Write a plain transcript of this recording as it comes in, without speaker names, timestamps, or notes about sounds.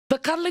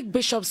Catholic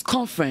Bishops'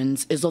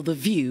 Conference is of the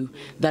view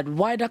that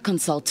wider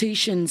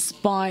consultations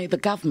by the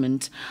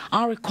government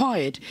are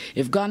required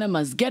if Ghana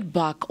must get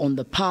back on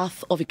the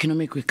path of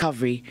economic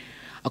recovery.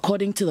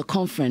 According to the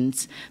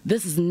conference,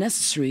 this is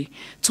necessary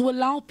to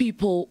allow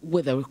people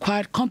with the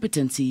required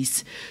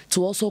competencies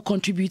to also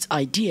contribute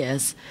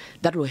ideas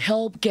that will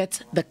help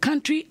get the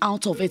country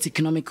out of its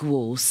economic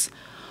woes.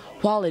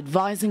 While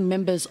advising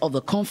members of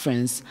the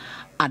conference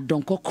at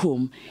Donko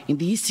Krom in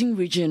the Eastern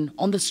region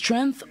on the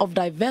strength of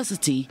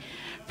diversity,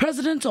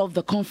 President of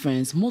the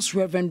conference, Most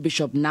Reverend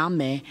Bishop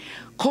Name,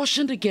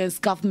 cautioned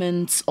against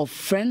governments of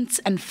friends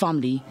and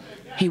family.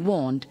 He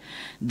warned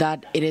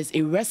that it is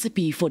a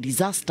recipe for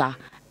disaster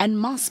and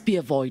must be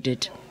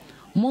avoided.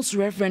 Most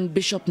Reverend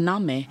Bishop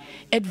Name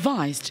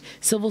advised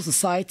civil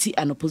society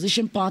and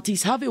opposition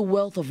parties have a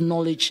wealth of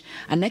knowledge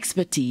and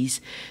expertise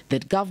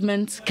that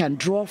government can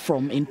draw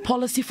from in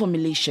policy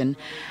formulation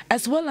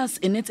as well as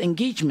in its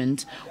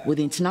engagement with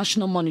the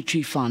International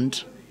Monetary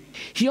Fund.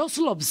 He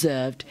also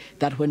observed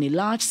that when a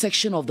large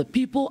section of the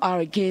people are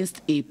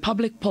against a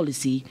public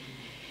policy,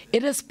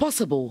 it is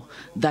possible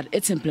that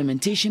its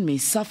implementation may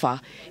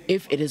suffer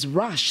if it is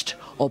rushed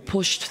or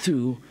pushed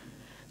through.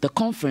 The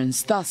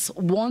conference thus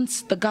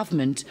wants the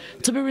government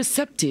to be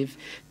receptive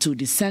to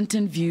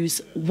dissenting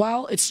views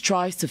while it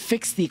strives to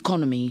fix the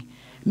economy.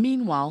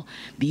 Meanwhile,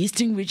 the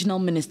Eastern Regional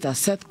Minister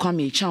Seth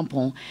Kwame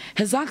Champong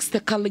has asked the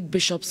Catholic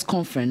Bishops'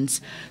 Conference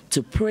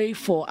to pray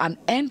for an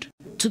end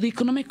to the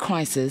economic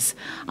crisis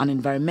and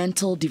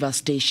environmental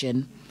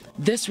devastation.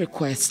 This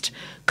request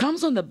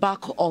comes on the back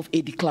of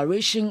a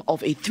declaration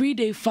of a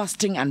 3-day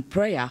fasting and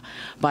prayer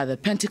by the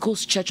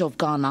Pentecost Church of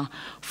Ghana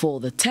for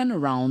the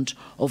turnaround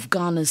of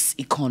Ghana's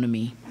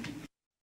economy.